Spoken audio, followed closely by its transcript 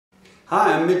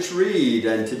Hi, I'm Mitch Reed,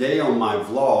 and today on my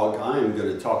vlog I am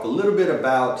going to talk a little bit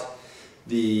about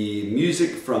the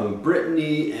music from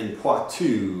Brittany and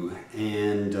Poitou.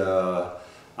 And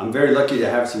I'm very lucky to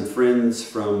have some friends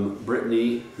from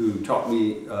Brittany who taught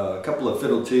me a couple of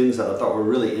fiddle tunes that I thought were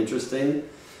really interesting.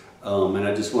 And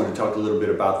I just wanted to talk a little bit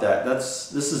about that.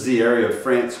 This is the area of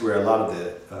France where a lot of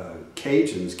the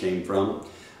Cajuns came from.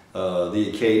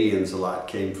 The Acadians a lot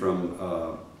came from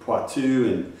Poitou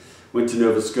and went to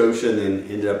Nova Scotia and then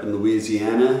ended up in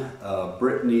Louisiana.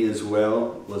 Brittany as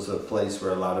well was a place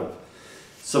where a lot of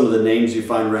some of the names you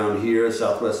find around here,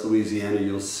 Southwest Louisiana,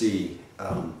 you'll see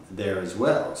there as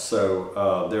well.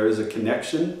 So there is a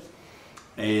connection,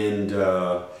 and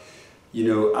you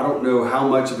know, I don't know how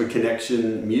much of a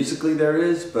connection musically there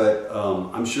is, but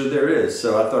I'm sure there is.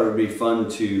 So I thought it would be fun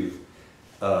to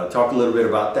talk a little bit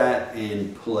about that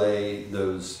and play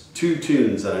those two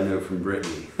tunes that I know from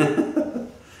Brittany.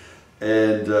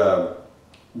 And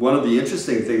one of the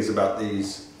interesting things about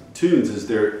these tunes is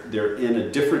they're in a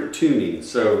different tuning.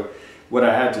 So what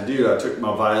I had to do, I took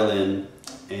my violin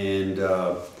and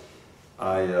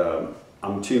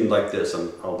I'm tuned like this.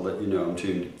 I'll let you know I'm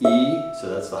tuned E, so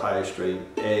that's the highest string,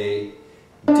 A,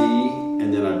 D,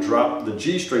 and then I drop the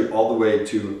G string all the way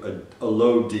to a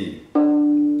low D.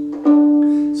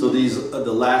 So these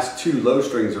the last two low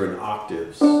strings are in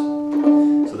octaves.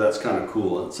 So that's kind of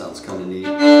cool. It sounds kind of neat.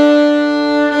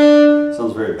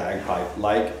 Sounds very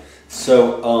bagpipe-like.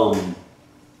 So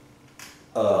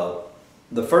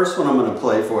the first one I'm going to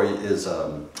play for you is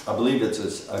I believe it's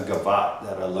a gavotte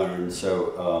that I learned.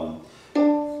 So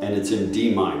and it's in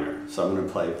D minor. So I'm going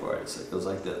to play for it. So it goes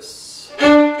like this.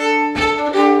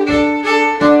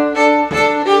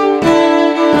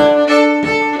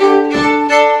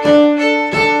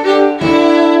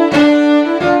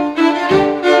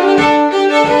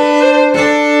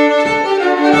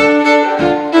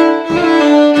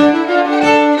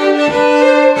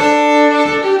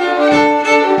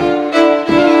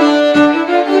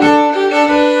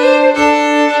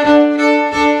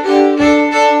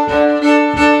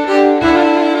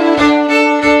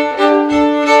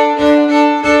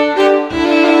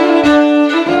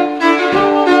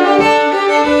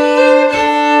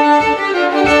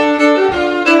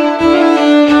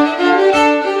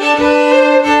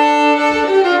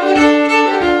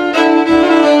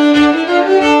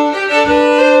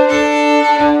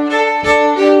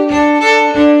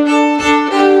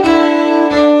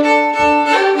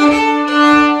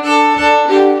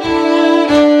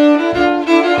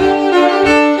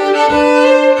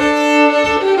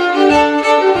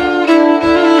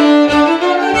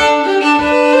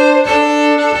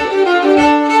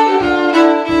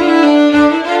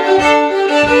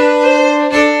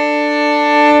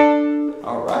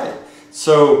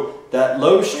 So that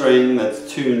low string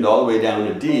that's tuned all the way down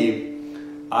to D,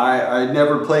 I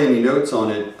never play any notes on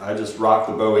it. I just rock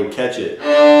the bow and catch it.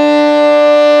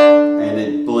 And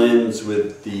it blends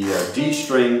with the D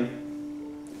string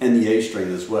and the A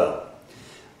string as well.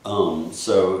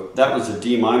 So that was a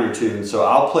D minor tune. So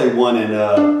I'll play one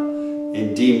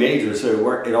in D major.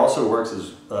 So it also works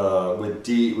as, with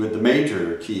the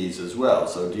major keys as well.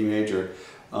 So D major,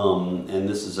 and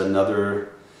this is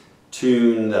another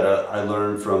tune that I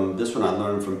learned from, this one I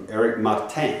learned from Eric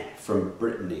Martin from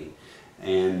Brittany,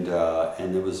 and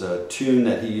there was a tune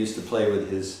that he used to play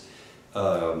with his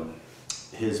Bretagne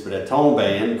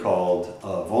band called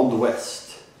Vent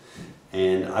d'Ouest,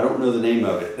 and I don't know the name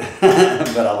of it,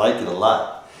 but I like it a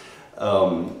lot.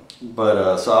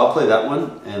 So I'll play that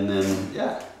one, and then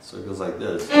yeah, so it goes like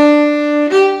this.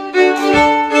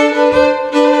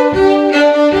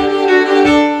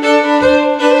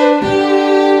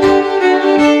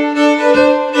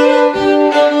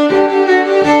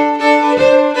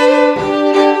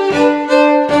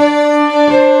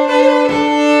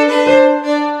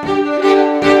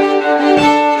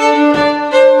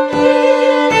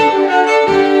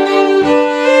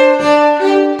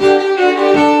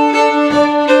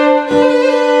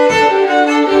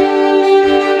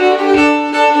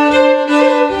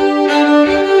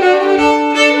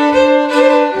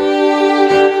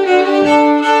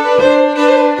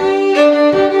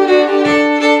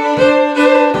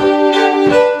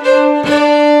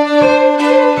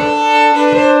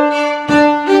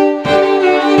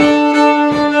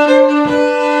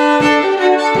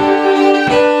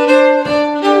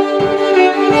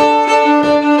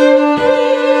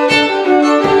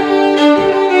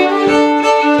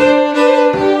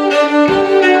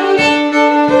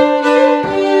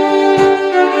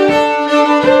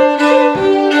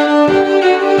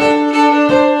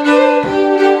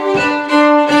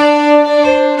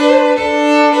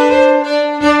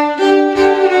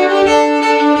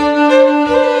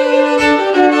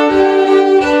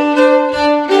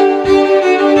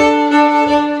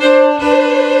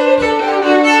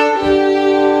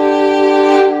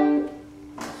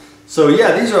 So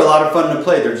yeah, these are a lot of fun to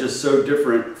play. They're just so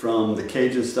different from the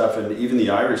Cajun stuff and even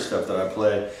the Irish stuff that I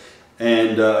play.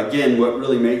 And again, what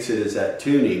really makes it is that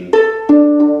tuning.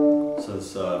 So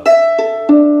it's,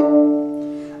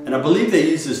 and I believe they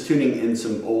use this tuning in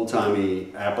some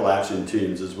old-timey Appalachian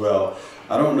tunes as well.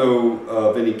 I don't know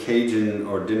of any Cajun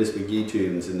or Dennis McGee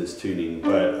tunes in this tuning,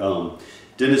 but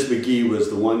Dennis McGee was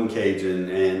the one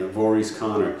Cajun, and Maurice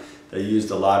Connor, they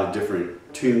used a lot of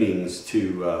different tunings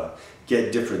to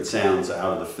get different sounds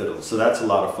out of the fiddle. So that's a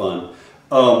lot of fun.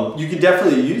 You can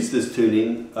definitely use this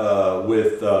tuning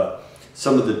with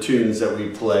some of the tunes that we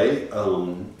play,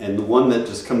 and the one that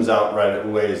just comes out right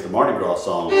away is the Mardi Gras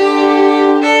song.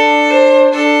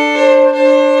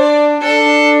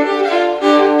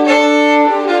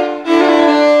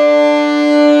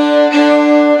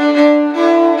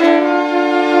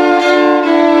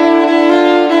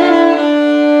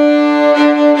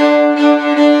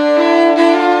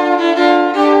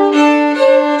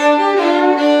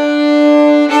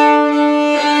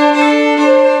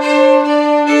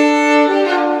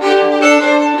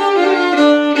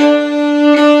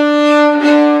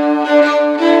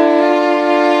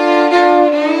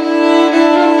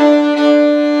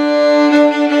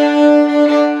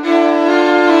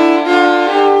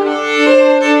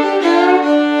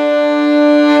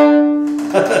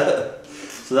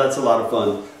 So that's a lot of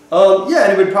fun. Yeah,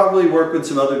 and it would probably work with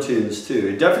some other tunes too.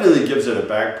 It definitely gives it a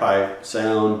bagpipe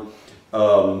sound.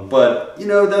 But you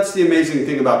know, that's the amazing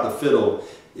thing about the fiddle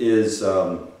is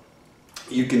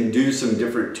you can do some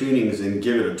different tunings and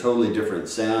give it a totally different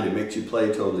sound. It makes you play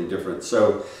totally different.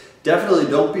 So definitely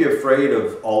don't be afraid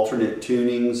of alternate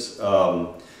tunings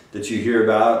that you hear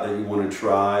about, that you want to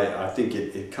try. I think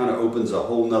it kind of opens a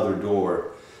whole nother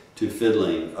door to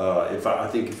fiddling. I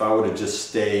think if I would have just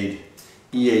stayed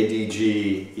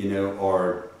E-A-D-G, you know,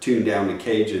 or tuned down to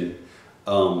Cajun,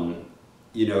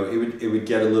 you know, it would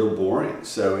get a little boring.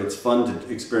 So it's fun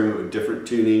to experiment with different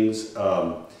tunings.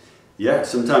 Yeah,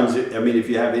 sometimes, I mean, if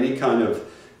you have any kind of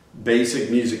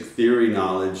basic music theory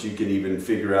knowledge, you can even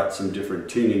figure out some different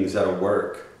tunings that'll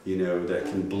work, you know, that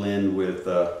can blend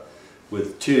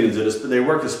with tunes. They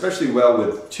work especially well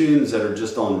with tunes that are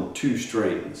just on 2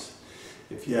 strings.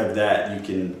 If you have that,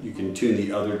 you can tune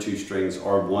the other 2 strings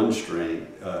or 1 string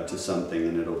to something,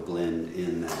 and it'll blend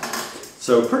in that.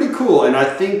 So pretty cool. And I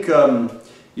think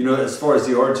you know, as far as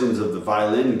the origins of the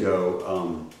violin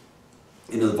go,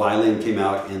 you know, the violin came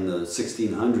out in the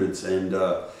 1600s,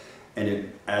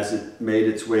 and as it made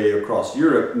its way across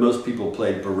Europe, most people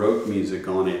played Baroque music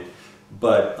on it.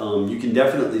 But you can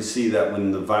definitely see that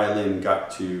when the violin got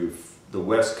to the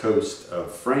west coast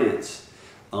of France,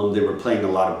 they were playing a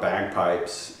lot of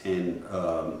bagpipes and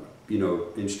you know,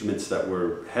 instruments that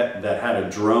had a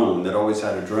drone, that always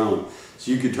had a drone.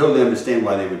 So you could totally understand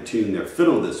why they would tune their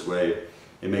fiddle this way.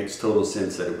 It makes total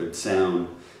sense that it would sound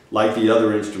like the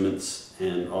other instruments,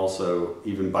 and also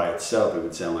even by itself it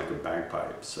would sound like a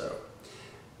bagpipe. So,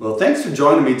 well, thanks for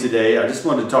joining me today. I just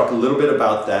wanted to talk a little bit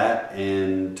about that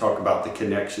and talk about the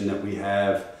connection that we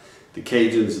have, the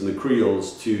Cajuns and the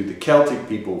Creoles, to the Celtic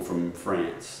people from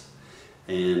France.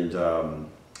 And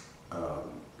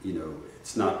you know,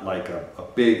 it's not like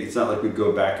it's not like we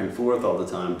go back and forth all the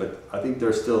time, but I think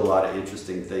there's still a lot of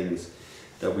interesting things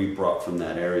that we brought from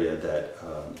that area that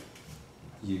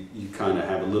you kind of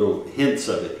have a little hints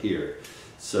of it here.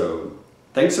 So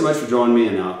thanks so much for joining me,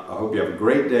 and I hope you have a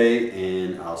great day,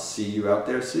 and I'll see you out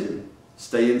there soon.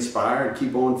 Stay inspired,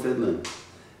 keep on fiddling,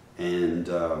 and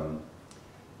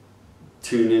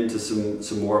tune into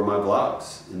some more of my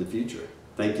vlogs in the future.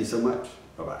 Thank you so much.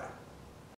 Bye-bye.